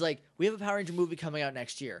 because like we have a Power Ranger movie coming out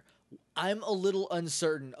next year. I'm a little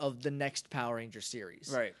uncertain of the next Power Ranger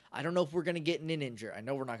series. Right. I don't know if we're gonna get Ninja. I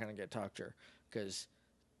know we're not gonna get Talkture because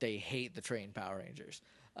they hate the trained Power Rangers.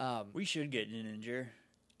 We should get Ninja.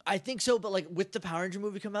 I think so, but like with the Power Ranger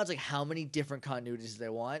movie coming out, it's like how many different continuities they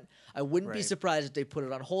want. I wouldn't be surprised if they put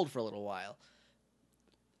it on hold for a little while.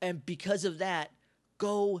 And because of that,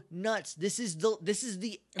 go nuts! This is the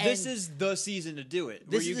end. This is the season to do it.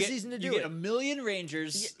 This is the season to do it. You get 1 million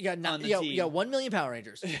Rangers on the team. You got 1 million Power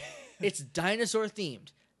Rangers. It's dinosaur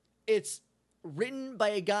themed. It's written by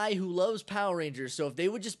a guy who loves Power Rangers. So if they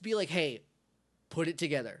would just be like, "Hey, put it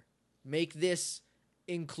together, make this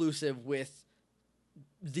inclusive with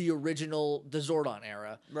the original, the Zordon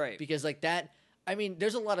era," right? Because like that, I mean,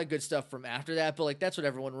 there's a lot of good stuff from after that, but like that's what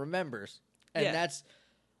everyone remembers, and that's.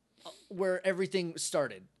 where everything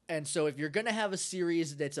started. And so if you're going to have a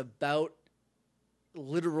series that's about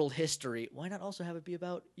literal history, why not also have it be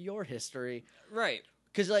about your history? Right.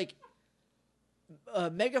 Because, like,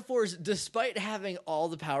 Megaforce, despite having all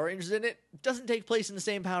the Power Rangers in it, doesn't take place in the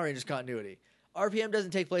same Power Rangers continuity. RPM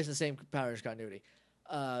doesn't take place in the same Power Rangers continuity.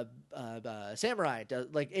 Samurai does,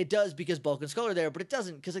 like, it does because Bulk and Skull are there, but it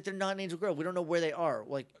doesn't because, like, they're not in Angel Grove. We don't know where they are.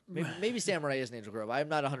 Like, maybe Samurai is in Angel Grove. I'm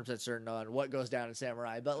not 100% certain on what goes down in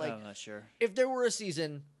Samurai, but, like, I'm not sure. If there were a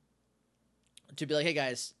season to be like, hey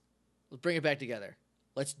guys, let's bring it back together.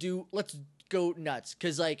 Let's go nuts.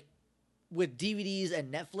 Because, like, with DVDs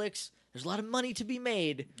and Netflix, there's a lot of money to be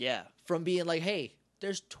made. Yeah. From being like, hey,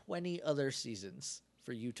 there's 20 other seasons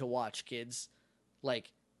for you to watch, kids.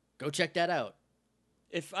 Like, go check that out.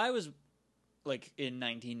 If I was, like, in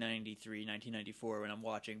 1993, 1994, when I'm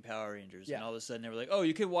watching Power Rangers, and all of a sudden they were like, oh,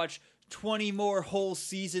 you can watch 20 more whole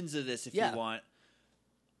seasons of this if you want.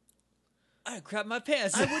 I'd crap my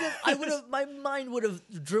pants. I would have, my mind would have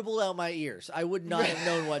dribbled out my ears. I would not have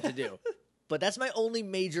known what to do. But that's my only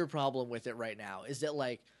major problem with it right now, is that,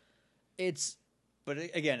 like, it's... But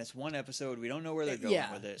again, it's one episode. We don't know where they're going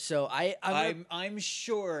with it. So I'm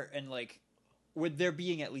sure, and, like, with there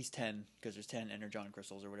being at least 10, because there's 10 Energon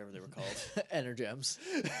crystals or whatever they were called. Energems.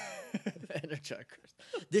 Energon crystals.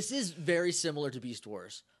 This is very similar to Beast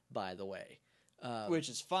Wars, by the way. Which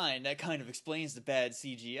is fine. That kind of explains the bad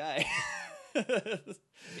CGI.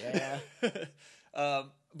 Yeah.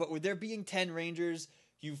 But with there being 10 Rangers,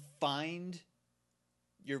 you find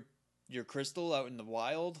your crystal out in the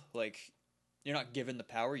wild. Like, you're not given the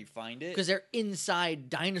power, you find it. Because they're inside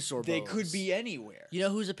dinosaur bones. They could be anywhere. You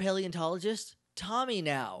know who's a paleontologist? Tommy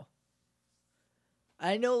now.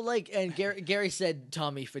 I know, like, and Gary said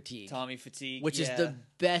Tommy fatigue. Tommy fatigue, which is the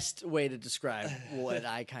best way to describe what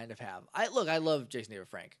I kind of have. I love Jason David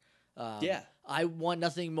Frank. I want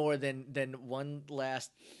nothing more than one last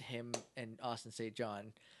him and Austin St.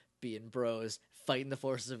 John being bros fighting the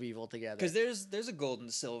forces of evil together. Because there's a gold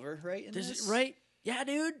and silver, right? In this? Right? Yeah,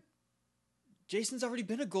 dude. Jason's already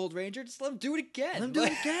been a Gold Ranger. Just let him do it again. Let him do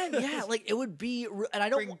it again. Yeah, like it would be. And I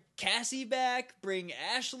don't bring Cassie back. Bring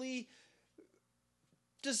Ashley.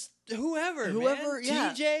 Just whoever, man.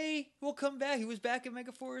 Yeah. TJ will come back. He was back in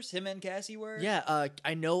Megaforce. Him and Cassie were. Yeah.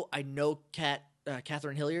 I know.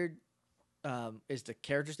 Catherine Hilliard is the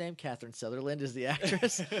character's name. Catherine Sutherland is the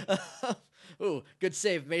actress. Ooh, good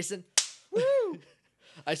save, Mason. Woo!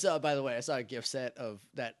 I saw a GIF set of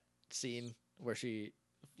that scene where she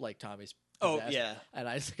like Tommy's. Oh, yeah. And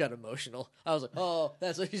I just got emotional. I was like, oh,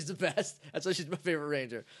 that's why she's the best. That's why she's my favorite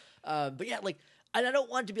Ranger. But yeah, like, and I don't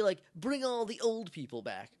want to be like, bring all the old people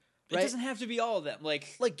back. Right? It doesn't have to be all of them. Like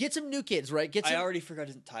get some new kids, right? I already forgot,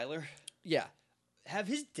 isn't Tyler? Yeah. Have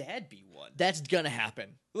his dad be one. That's gonna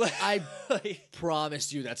happen. I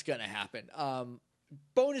promise you that's gonna happen.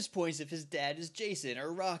 Bonus points if his dad is Jason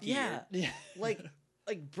or Rocky. Yeah. Like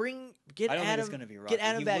get I don't Adam. think it's gonna be Rocky. Get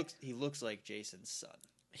Adam back. He looks like Jason's son.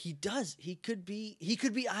 He does. He could be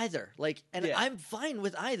either. Like, and I'm fine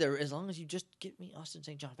with either as long as you just get me Austin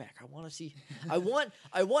St. John back. I want to see. I want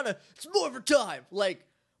to. It's Morpher time. Like,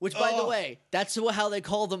 which by the way, that's how they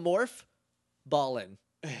call the morph. Ballin',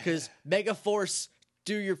 because Mega Force,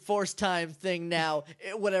 do your force time thing now.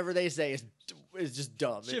 Whatever they say is just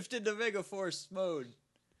dumb. Shift into Mega Force mode.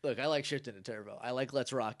 Look, I like Shift into Turbo. I like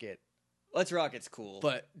Let's Rock It. Let's Rock It's cool,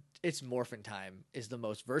 but it's Morphin' Time is the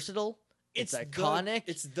most versatile. It's iconic.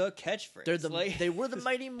 It's the catchphrase. They were the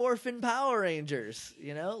Mighty Morphin Power Rangers,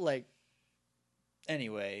 you know? Like,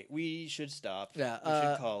 anyway, we should stop. Yeah, we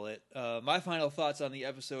should call it. My final thoughts on the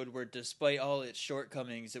episode were, despite all its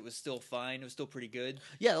shortcomings, it was still fine. It was still pretty good.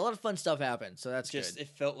 Yeah, a lot of fun stuff happened, so that's good. It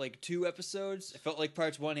felt like 2 episodes. It felt like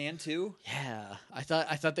parts 1 and 2. Yeah, I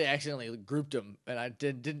thought they accidentally grouped them, and I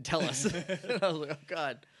didn't tell us. I was like, oh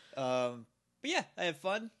god. But yeah, I had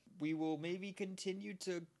fun. We will maybe continue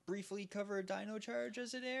to briefly cover Dino Charge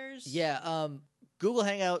as it airs. Yeah, Google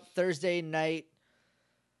Hangout Thursday night,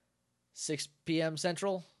 6 p.m.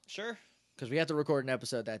 Central. Sure. Because we have to record an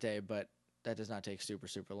episode that day, but that does not take super,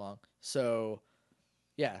 super long. So,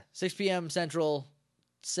 yeah, 6 p.m. Central,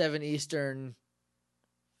 7 Eastern,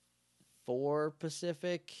 4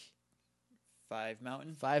 Pacific. 5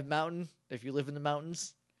 Mountain. 5 Mountain, if you live in the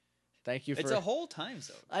mountains. Thank you for... It's a whole time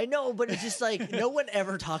zone. I know, but it's just like, no one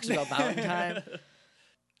ever talks about mountain time.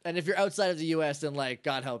 And if you're outside of the U.S., then, like,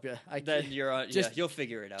 God help you. Then you're on... you'll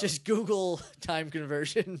figure it out. Just Google time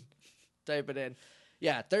conversion. Type it in.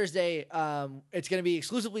 Yeah, Thursday, it's going to be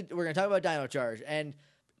exclusively... We're going to talk about Dino Charge. And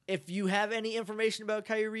if you have any information about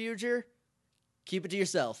Kairyuger, keep it to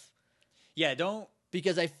yourself. Yeah, don't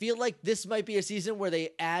because I feel like this might be a season where they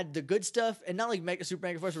add the good stuff and not like Super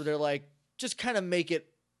Mega Force where they're like, just kind of make it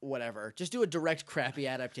whatever. Just do a direct crappy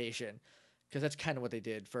adaptation because that's kind of what they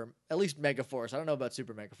did for at least Mega Force. I don't know about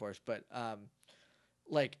Super Mega Force, but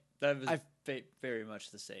like that was very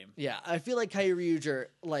much the same. Yeah, I feel like Kairyuger,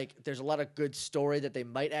 like there's a lot of good story that they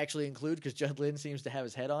might actually include because Judd Lin seems to have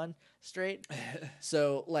his head on straight.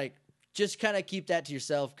 So like just kind of keep that to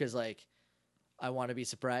yourself because like I want to be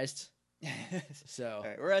surprised. So all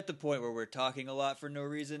right, we're at the point where we're talking a lot for no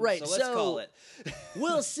reason. Right, so let's call it.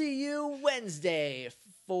 We'll see you Wednesday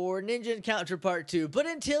for Ninja Encounter Part 2. But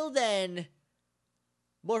until then,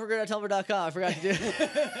 moreforgrid.tumblr.com. I forgot to do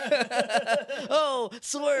Oh,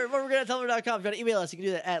 swerve. moreforgrid.tumblr.com. If you want to email us, you can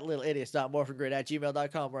do that at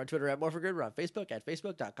littleidiots.moreforgrid@gmail.com. We're on Twitter at moreforgrid. We're on Facebook at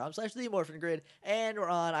facebook.com/themorphingrid. And we're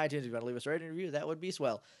on iTunes. If you want to leave us a rating and review, that would be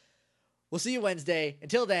swell. We'll see you Wednesday.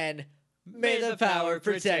 Until then, may the power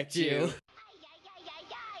protect you.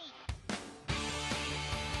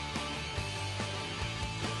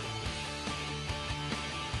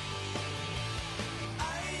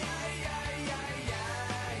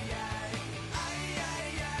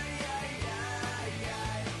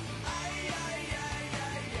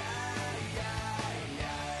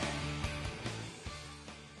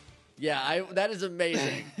 Yeah, that is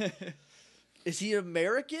amazing. Is he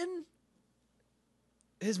American?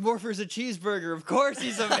 His morpher's a cheeseburger. Of course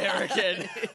he's American.